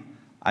need?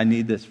 I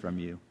need this from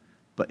you.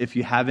 But if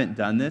you haven't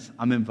done this,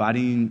 I'm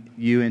inviting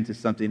you into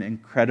something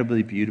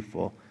incredibly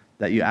beautiful,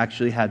 that you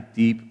actually have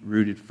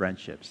deep-rooted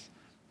friendships.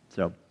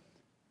 So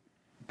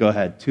go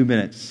ahead, 2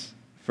 minutes.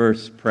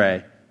 First,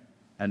 pray.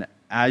 And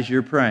as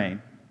you're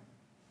praying,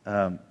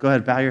 go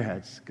ahead, bow your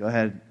heads. Go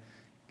ahead,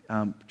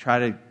 try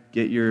to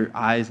get your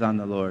eyes on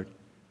the Lord.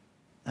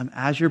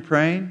 As you're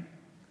praying,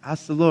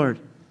 ask the Lord,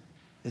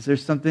 is there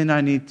something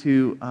I need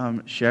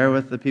to share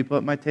with the people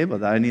at my table,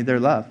 that I need their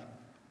love?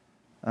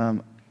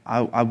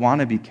 I want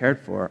to be cared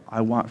for.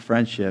 I want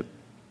friendship.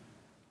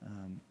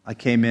 I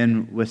came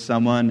in with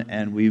someone,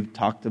 and we've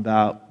talked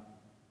about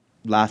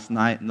last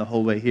night and the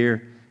whole way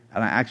here,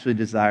 and I actually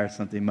desire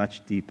something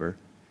much deeper,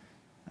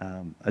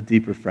 a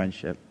deeper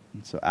friendship.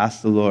 And so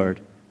ask the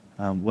Lord,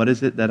 what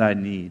is it that I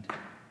need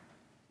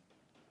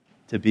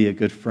to be a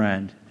good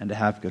friend and to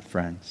have good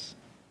friends?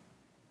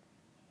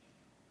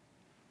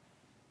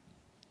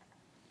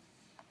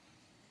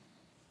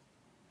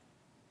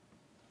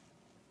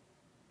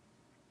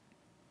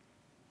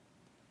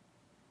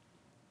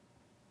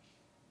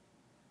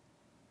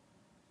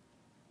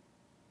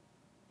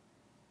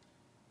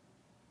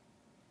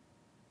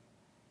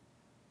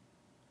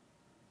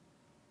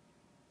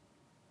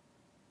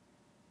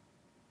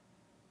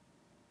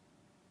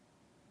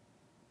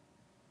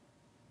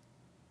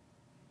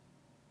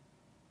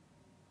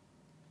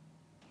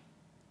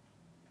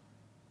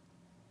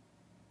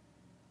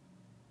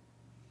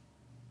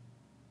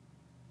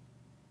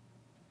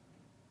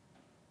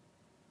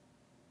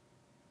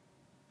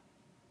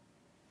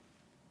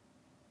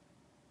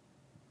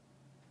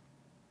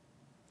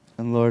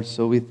 And Lord,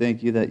 so we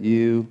thank you that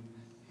you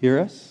hear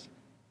us.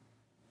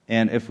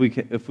 And if we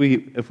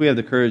have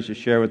the courage to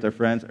share with our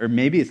friends, or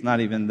maybe it's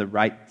not even the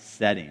right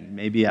setting,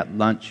 maybe at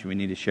lunch we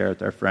need to share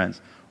with our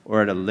friends,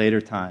 or at a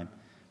later time,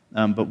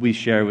 but we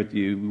share with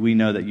you, we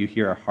know that you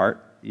hear our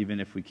heart, even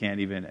if we can't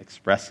even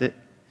express it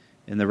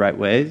in the right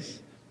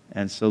ways.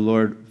 And so,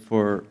 Lord,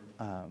 for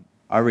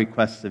our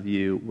requests of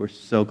you, we're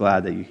so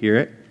glad that you hear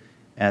it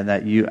and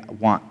that you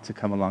want to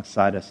come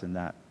alongside us in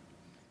that.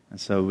 And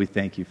so we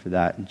thank you for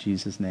that in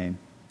Jesus' name.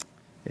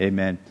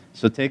 Amen.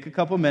 So take a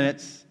couple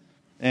minutes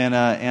and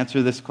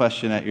answer this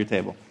question at your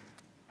table.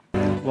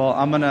 Well,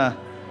 I'm going to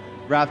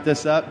wrap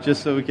this up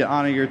just so we can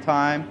honor your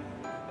time.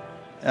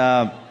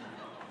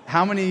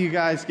 How many of you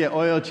guys get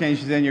oil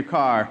changes in your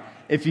car?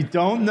 If you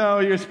don't know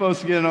you're supposed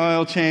to get an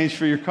oil change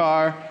for your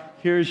car,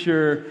 here's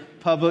your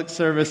public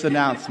service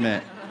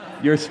announcement.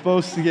 You're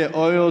supposed to get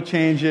oil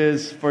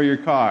changes for your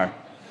car.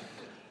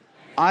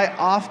 I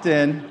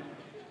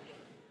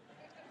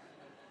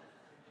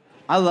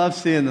love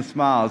seeing the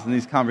smiles in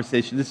these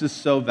conversations. This is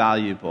so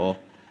valuable.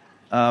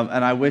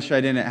 And I wish I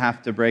didn't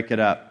have to break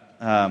it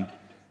up.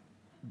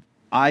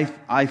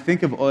 I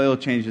think of oil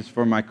changes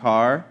for my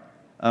car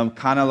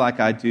kind of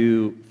like I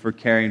do for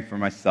caring for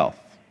myself.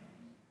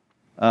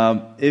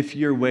 If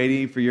you're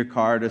waiting for your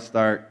car to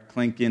start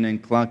clinking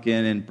and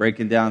clunking and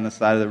breaking down the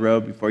side of the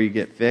road before you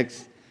get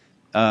fixed,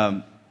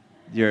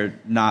 you're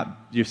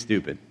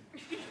stupid.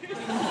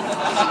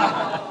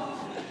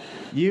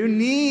 You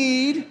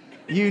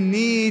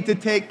need to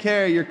take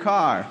care of your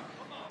car.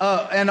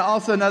 And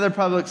also another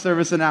public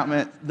service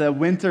announcement, the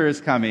winter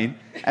is coming.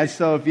 And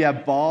so if you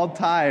have bald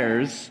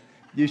tires,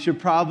 you should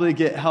probably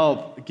get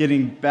help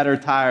getting better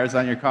tires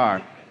on your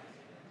car.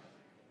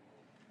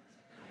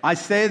 I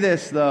say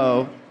this,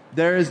 though,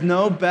 there is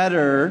no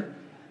better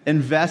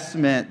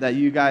investment that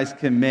you guys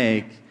can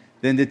make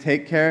than to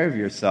take care of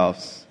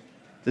yourselves,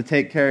 to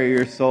take care of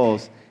your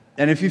souls.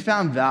 And if you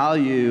found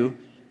value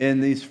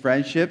in these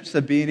friendships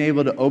of being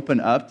able to open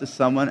up to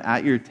someone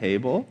at your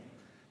table,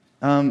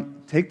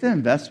 take the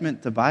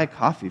investment to buy a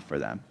coffee for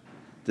them.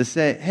 To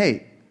say,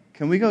 hey,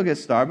 can we go get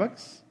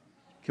Starbucks?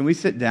 Can we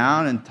sit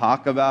down and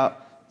talk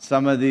about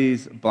some of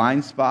these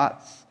blind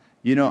spots?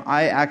 You know,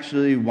 I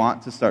actually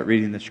want to start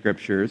reading the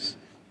scriptures,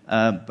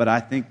 but I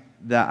think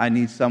that I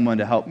need someone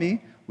to help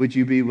me. Would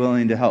you be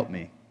willing to help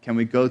me? Can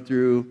we go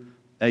through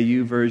a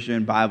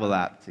YouVersion Bible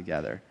app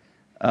together?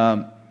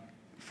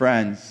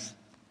 friends,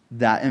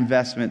 that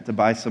investment to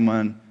buy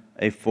someone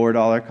a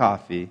 $4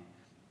 coffee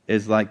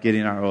is like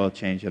getting our oil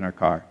change in our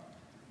car.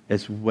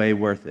 It's way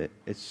worth it.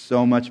 It's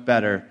so much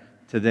better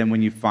to then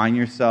when you find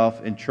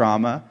yourself in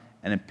trauma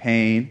and in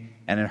pain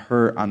and in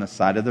hurt on the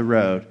side of the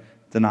road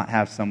to not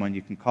have someone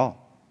you can call.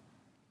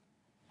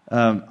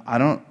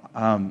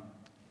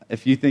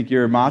 If you think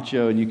you're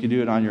macho and you can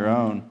do it on your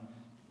own,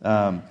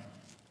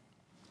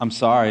 I'm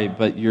sorry,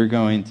 but you're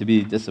going to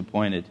be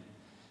disappointed.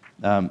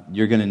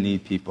 You're going to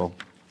need people.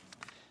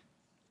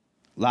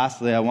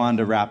 Lastly, I wanted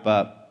to wrap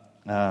up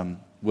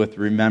with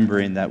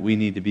remembering that we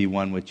need to be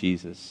one with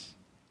Jesus.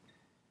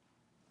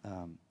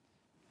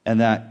 And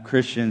that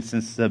Christians,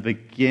 since the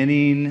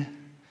beginning,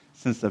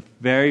 since the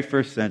very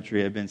first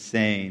century, have been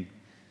saying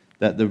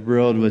that the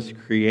world was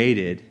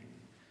created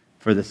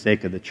for the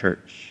sake of the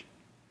church.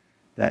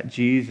 That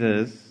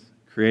Jesus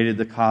created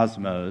the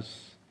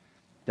cosmos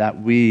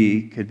that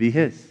we could be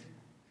His.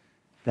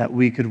 That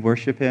we could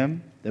worship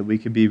Him, that we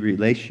could be in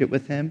relationship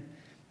with Him.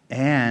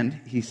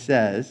 And He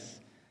says,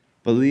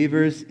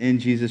 believers in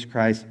Jesus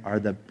Christ are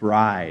the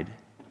bride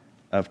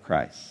of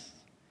Christ.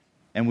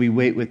 And we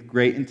wait with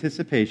great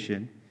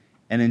anticipation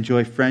and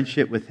enjoy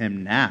friendship with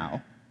Him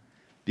now,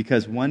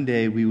 because one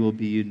day we will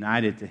be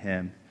united to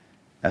Him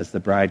as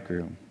the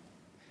bridegroom.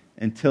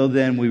 Until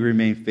then, we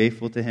remain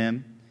faithful to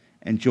Him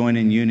and join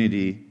in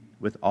unity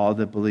with all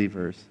the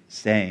believers,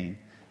 saying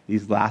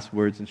these last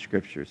words in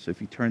Scripture. So if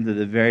you turn to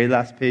the very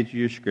last page of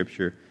your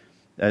Scripture,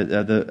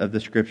 of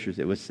the Scriptures,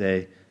 it would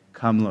say,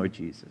 "Come, Lord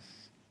Jesus."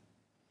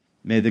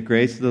 May the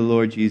grace of the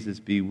Lord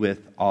Jesus be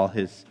with all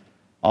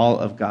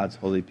of God's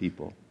holy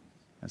people.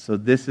 And so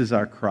this is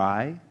our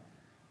cry,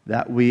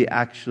 that we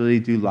actually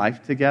do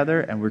life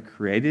together and we're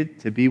created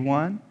to be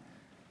one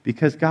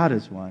because God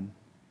is one.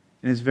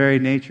 In His very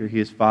nature, He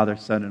is Father,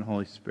 Son, and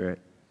Holy Spirit.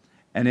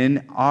 And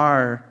in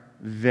our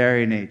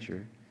very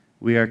nature,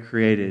 we are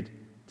created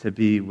to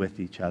be with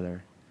each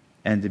other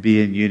and to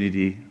be in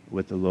unity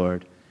with the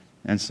Lord.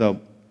 And so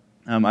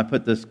I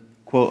put this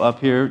quote up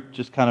here,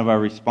 just kind of our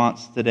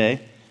response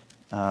today.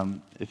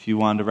 If you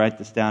wanted to write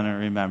this down and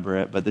remember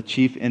it. But the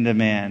chief end of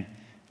man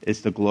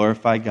is to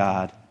glorify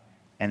God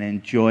and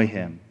enjoy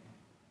Him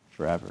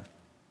forever.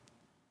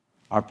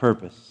 Our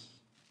purpose,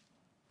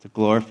 to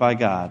glorify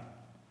God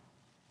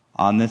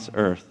on this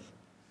earth,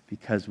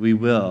 because we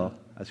will,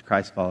 as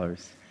Christ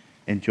followers,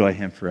 enjoy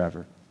Him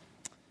forever.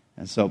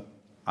 And so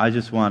I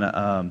just want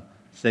to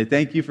say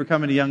thank you for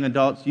coming to Young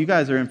Adults. You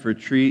guys are in for a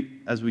treat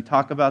as we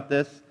talk about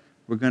this.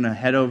 We're going to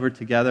head over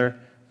together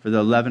for the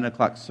 11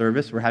 o'clock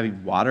service. We're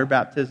having water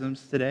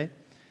baptisms today.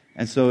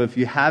 And so if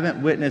you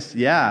haven't witnessed,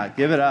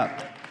 give it up.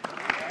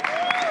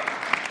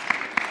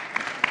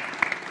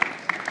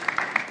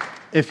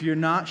 If you're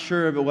not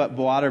sure about what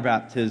water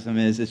baptism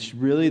is, it's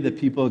really the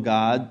people of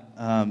God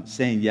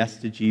saying yes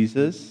to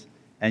Jesus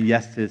and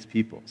yes to His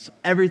people. So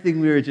everything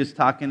we were just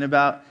talking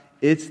about,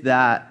 it's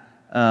that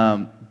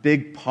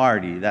big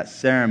party, that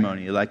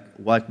ceremony, like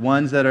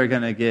ones that are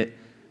going to get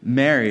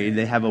married,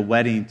 they have a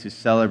wedding to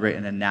celebrate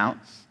and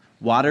announce.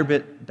 Water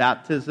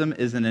baptism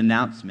is an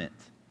announcement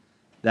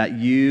that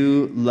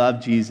you love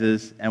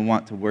Jesus and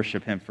want to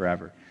worship Him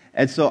forever.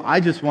 And so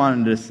I just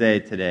wanted to say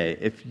today,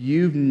 if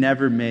you've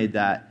never made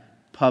that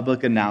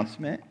public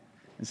announcement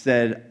and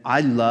said,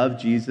 I love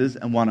Jesus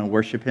and want to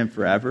worship Him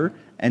forever,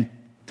 and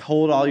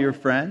told all your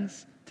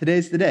friends,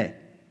 today's the day.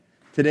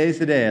 Today's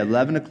the day,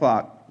 11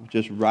 o'clock,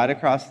 just right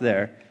across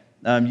there.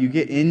 You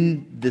get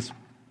in this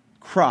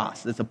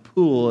cross. It's a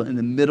pool in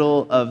the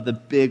middle of the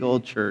big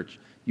old church.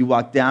 You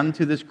walk down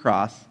into this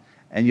cross,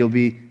 and you'll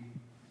be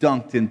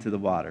dunked into the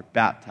water,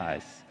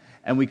 baptized.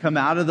 And we come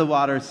out of the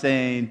water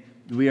saying,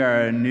 we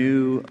have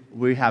new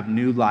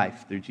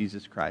life through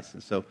Jesus Christ.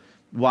 And so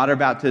water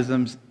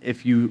baptisms,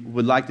 if you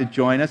would like to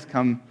join us,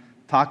 come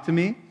talk to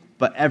me.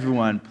 But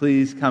everyone,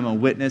 please come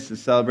and witness and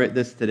celebrate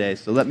this today.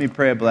 So let me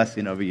pray a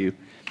blessing over you.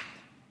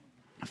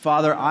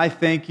 Father, I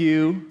thank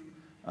you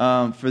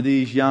for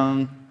these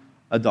young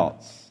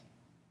adults,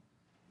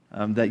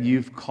 that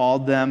you've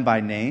called them by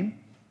name,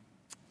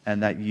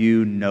 and that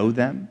you know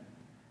them,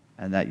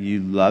 and that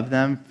you love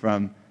them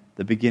from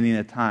the beginning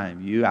of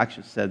time. You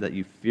actually said that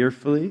you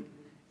fearfully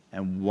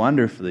and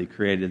wonderfully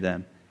created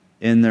them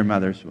in their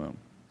mother's womb.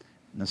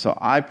 And so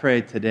I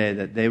pray today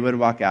that they would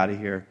walk out of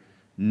here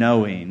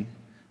knowing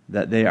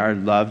that they are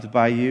loved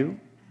by you,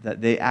 that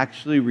they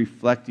actually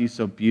reflect you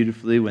so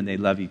beautifully when they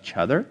love each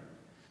other,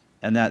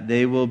 and that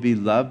they will be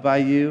loved by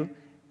you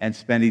and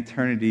spend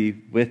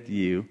eternity with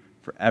you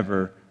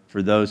forever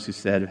for those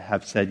who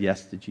have said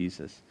yes to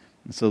Jesus.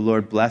 And so,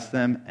 Lord, bless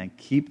them and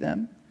keep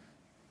them.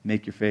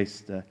 Make your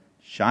face to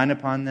shine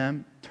upon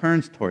them,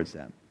 turns towards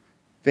them,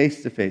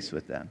 face to face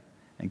with them,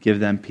 and give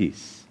them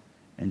peace.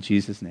 In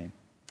Jesus' name,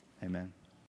 amen.